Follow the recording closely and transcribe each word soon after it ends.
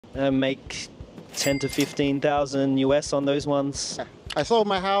make 10 to 15,000 US on those ones. I sold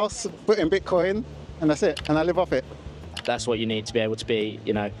my house, put in Bitcoin, and that's it. And I live off it. That's what you need to be able to be,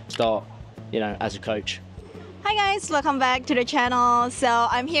 start, as a coach. Hi guys, welcome back to the channel. So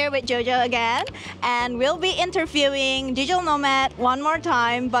I'm here with Jojo again, and we'll be interviewing Digital Nomad one more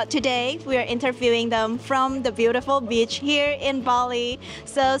time, but today we are interviewing them from the beautiful beach here in Bali.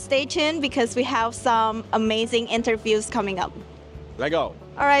 So stay tuned because we have some amazing interviews coming up. Let go.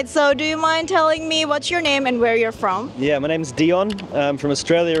 All right, so do you mind telling me what's your name and where you're from? Yeah, my name's Dion. I'm from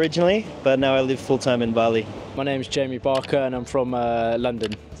Australia originally, but now I live full-time in Bali. My name's Jamie Barker and I'm from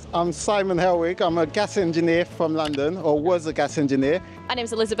London. I'm Simon Helwig. I'm a gas engineer from London, or was a gas engineer. My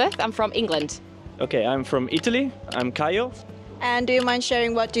name's Elizabeth. I'm from England. Okay, I'm from Italy. I'm Caio. And do you mind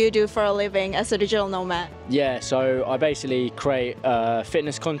sharing what do you do for a living as a digital nomad? Yeah, so I basically create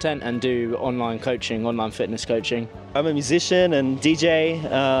fitness content and do online fitness coaching. I'm a musician and DJ.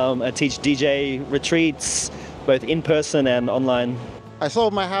 I teach DJ retreats, both in person and online. I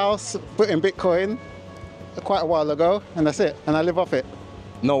sold my house, put in Bitcoin quite a while ago, and that's it. And I live off it.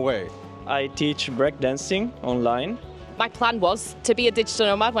 No way. I teach breakdancing online. My plan was to be a digital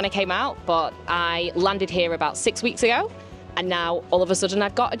nomad when I came out, but I landed here about 6 weeks ago. And now, all of a sudden,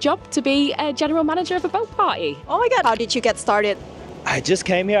 I've got a job to be a general manager of a boat party. Oh my God, how did you get started? I just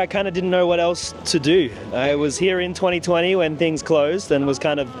came here. I kind of didn't know what else to do. I was here in 2020 when things closed and was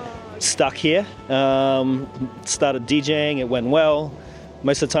kind of stuck here. Started DJing, it went well.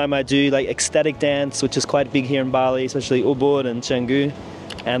 Most of the time I do like ecstatic dance, which is quite big here in Bali, especially Ubud and Canggu.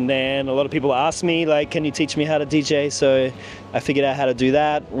 And then a lot of people ask me, like, can you teach me how to DJ? So I figured out how to do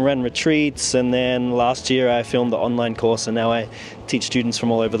that, ran retreats, and then last year I filmed the online course, and now I teach students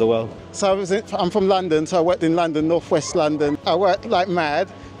from all over the world. So I'm from London, so I worked in London, northwest London. I worked like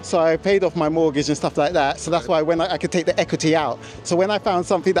mad, so I paid off my mortgage and stuff like that. So that's why when I could take the equity out. So when I found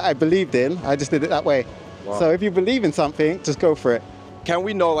something that I believed in, I just did it that way. Wow. So if you believe in something, just go for it. Can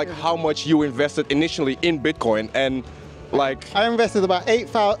we know how much you invested initially in Bitcoin and I invested about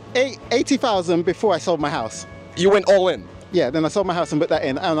 80,000 before I sold my house. You went all in? Yeah, then I sold my house and put that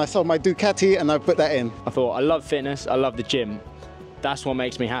in. And I sold my Ducati and I put that in. I thought, I love fitness, I love the gym. That's what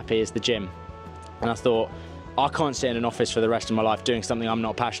makes me happy is the gym. And I thought, I can't sit in an office for the rest of my life doing something I'm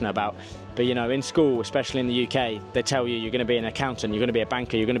not passionate about. But in school, especially in the UK, they tell you you're going to be an accountant, you're going to be a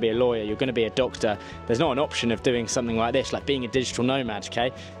banker, you're going to be a lawyer, you're going to be a doctor. There's not an option of doing something like this, like being a digital nomad,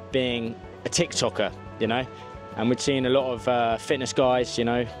 okay? Being a TikToker, And we'd seen a lot of fitness guys,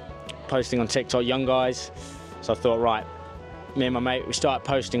 posting on TikTok, young guys. So I thought, right, me and my mate, we started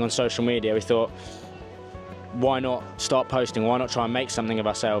posting on social media. We thought, why not start posting? Why not try and make something of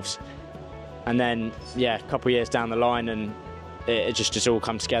ourselves? And then, yeah, a couple of years down the line, and it just all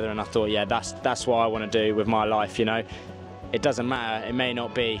come together. And I thought, yeah, that's what I want to do with my life. It doesn't matter. It may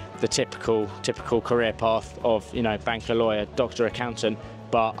not be the typical career path of banker, lawyer, doctor, accountant.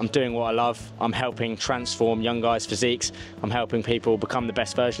 But I'm doing what I love. I'm helping transform young guys' physiques. I'm helping people become the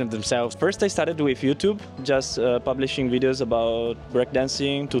best version of themselves. First I started with YouTube, just publishing videos about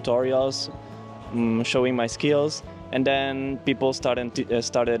breakdancing, tutorials, showing my skills. And then people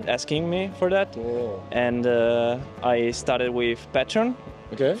started asking me for that. Oh. And I started with Patreon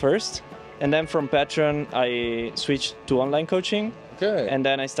first. And then from Patreon, I switched to online coaching. Okay. And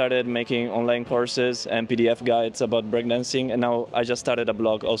then I started making online courses and PDF guides about breakdancing, and now I just started a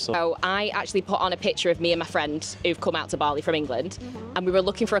blog also. So I actually put on a picture of me and my friend who've come out to Bali from England, and we were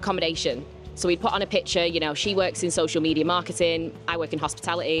looking for accommodation. So we'd put on a picture, she works in social media marketing, I work in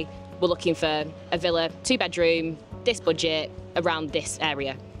hospitality. We're looking for a villa, 2-bedroom, this budget, around this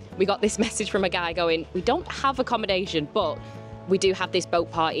area. We got this message from a guy going, we don't have accommodation, but we do have this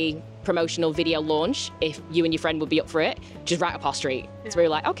boat party promotional video launch if you and your friend would be up for it, just right up our street. Yeah. So we were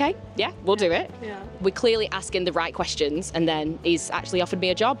like, okay, yeah, we'll do it. Yeah. We're clearly asking the right questions, and then he's actually offered me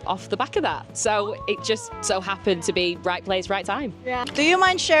a job off the back of that. So it just so happened to be right place, right time. Yeah. Do you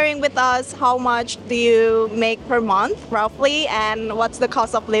mind sharing with us how much do you make per month, roughly, and what's the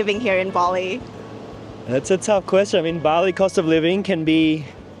cost of living here in Bali? That's a tough question. I mean, Bali cost of living can be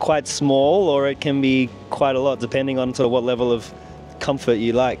quite small, or it can be quite a lot, depending on sort of what level of comfort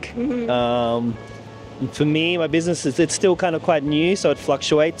you like. For me, my business it's still kind of quite new, so it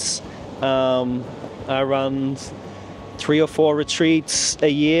fluctuates. I run 3 or 4 retreats a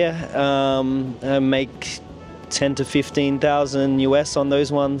year. I make 10 to 15,000 US on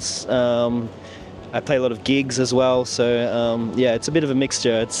those ones. I play a lot of gigs as well, so yeah, it's a bit of a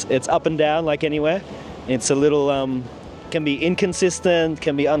mixture. It's up and down like anywhere. It's a little can be inconsistent,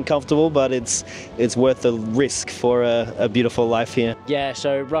 can be uncomfortable, but it's worth the risk for a beautiful life here. Yeah,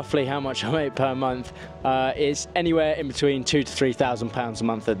 so roughly how much I make per month is anywhere in between £2,000 to £3,000 a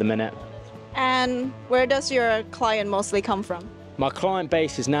month at the minute. And where does your client mostly come from? My client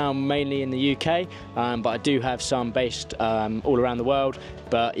base is now mainly in the UK, but I do have some based all around the world.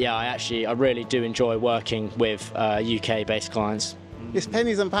 But yeah, I really do enjoy working with UK-based clients. It's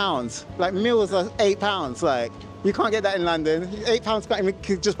pennies and pounds. Like meals are £8. Like you can't get that in London. £8 can't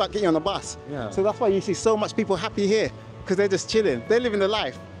even just about get you on a bus. Yeah. So that's why you see so much people happy here, because they're just chilling. They're living the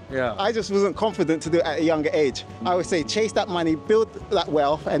life. Yeah. I just wasn't confident to do it at a younger age. I would say chase that money, build that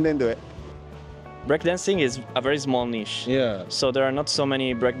wealth, and then do it. Breakdancing is a very small niche. Yeah. So there are not so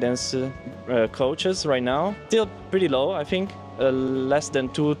many breakdance coaches right now. Still pretty low, I think, less than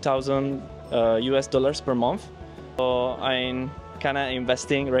 $2,000 US per month. So I'm kind of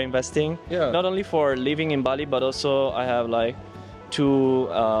reinvesting. Yeah. Not only for living in Bali, but also I have like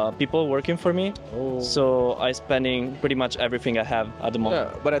 2 people working for me. Oh. So I'm spending pretty much everything I have at the moment.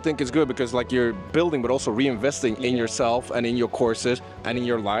 Yeah, but I think it's good because like you're building, but also reinvesting in yourself and in your courses and in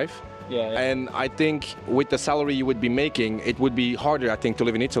your life. Yeah. And I think with the salary you would be making, it would be harder, I think, to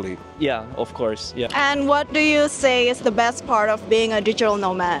live in Italy. Yeah, of course. Yeah. And what do you say is the best part of being a digital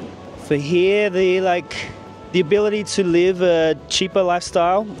nomad? For here, the ability to live a cheaper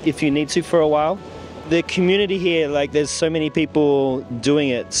lifestyle if you need to for a while. The community here, like there's so many people doing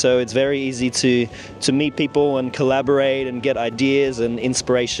it, so it's very easy to meet people and collaborate and get ideas and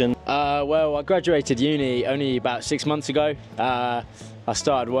inspiration. Well, I graduated uni only about 6 months ago. I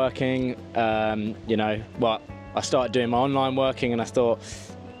started working, I started doing my online working, and I thought,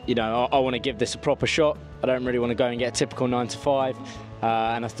 I want to give this a proper shot. I don't really want to go and get a typical 9 to 5.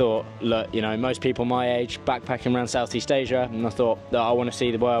 And I thought, look, most people my age backpacking around Southeast Asia, and I thought that I want to see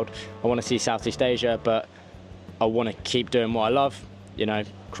the world, I want to see Southeast Asia, but I want to keep doing what I love,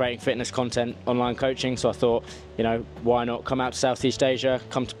 creating fitness content, online coaching. So I thought, why not come out to Southeast Asia,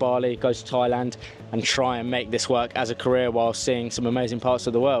 come to Bali, go to Thailand, and try and make this work as a career while seeing some amazing parts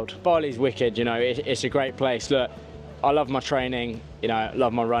of the world. Bali's wicked, it's a great place. Look, I love my training,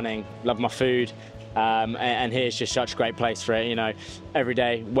 love my running, love my food. And here's just such a great place for it. Every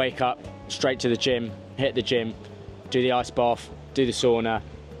day, wake up, straight to the gym, hit the gym, do the ice bath, do the sauna,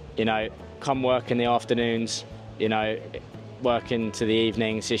 come work in the afternoons, work into the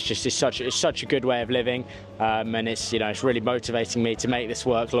evenings. It's such a good way of living, and it's really motivating me to make this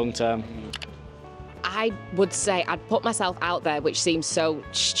work long term. I would say I'd put myself out there, which seems so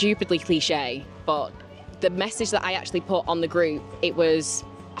stupidly cliche, but the message that I actually put on the group, it was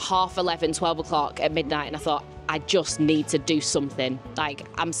 11:30, 12 o'clock at midnight, and I thought, I just need to do something. Like,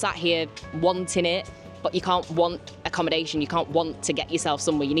 I'm sat here wanting it, but you can't want accommodation, you can't want to get yourself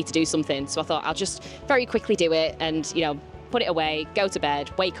somewhere, you need to do something. So I thought I'll just very quickly do it and, put it away, go to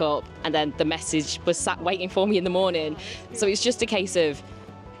bed, wake up, and then the message was sat waiting for me in the morning. So it's just a case of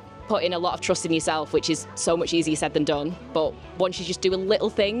putting a lot of trust in yourself, which is so much easier said than done. But once you just do a little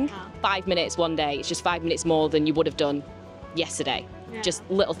thing, 5 minutes one day, it's just 5 minutes more than you would have done yesterday. Yeah. Just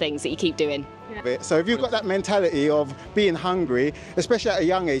little things that you keep doing. Yeah. So if you've got that mentality of being hungry, especially at a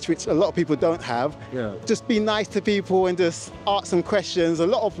young age, which a lot of people don't have, just be nice to people and just ask some questions. A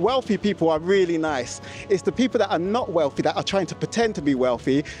lot of wealthy people are really nice. It's the people that are not wealthy, that are trying to pretend to be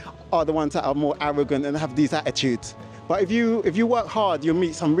wealthy, are the ones that are more arrogant and have these attitudes. But if you work hard, you'll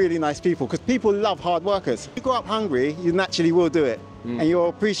meet some really nice people, because people love hard workers. If you grow up hungry, you naturally will do it. And you'll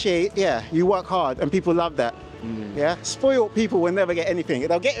appreciate, you work hard, and people love that. Yeah, spoiled people will never get anything.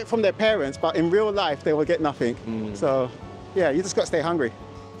 They'll get it from their parents, but in real life they will get nothing. So yeah, you just got to stay hungry.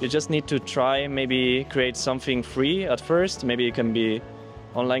 You just need to try, maybe create something free at first. Maybe it can be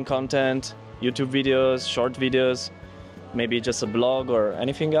online content, YouTube videos, short videos, maybe just a blog or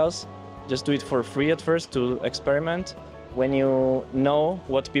anything else. Just do it for free at first to experiment. When you know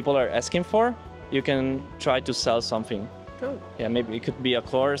what people are asking for, you can try to sell something. Cool. Yeah, maybe it could be a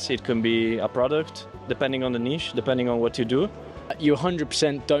course, it could be a product, depending on the niche, depending on what you do. You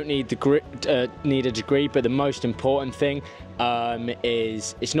 100% don't need a degree, but the most important thing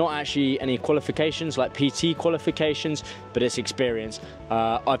is it's not actually any qualifications like PT qualifications, but it's experience.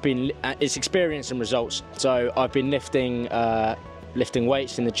 It's experience and results. So I've been lifting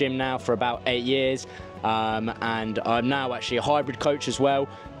weights in the gym now for about 8 years. And I'm now actually a hybrid coach as well.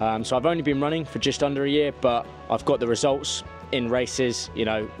 So I've only been running for just under a year, but I've got the results in races,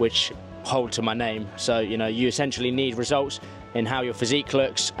 which hold to my name. So, you essentially need results in how your physique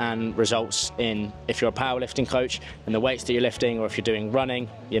looks and results in if you're a powerlifting coach and the weights that you're lifting, or if you're doing running,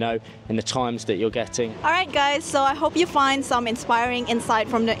 you know, and the times that you're getting. All right, guys, so I hope you find some inspiring insight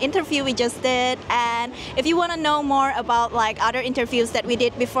from the interview we just did. And if you want to know more about like other interviews that we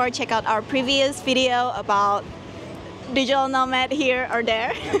did before, check out our previous video about Digital Nomad here or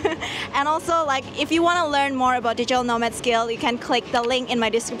there. And also, like, if you want to learn more about Digital Nomad skill, you can click the link in my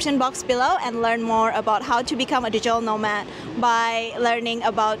description box below and learn more about how to become a digital nomad by learning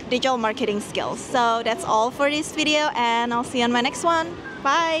about digital marketing skills. So that's all for this video, and I'll see you on my next one.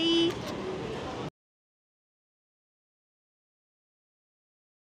 Bye!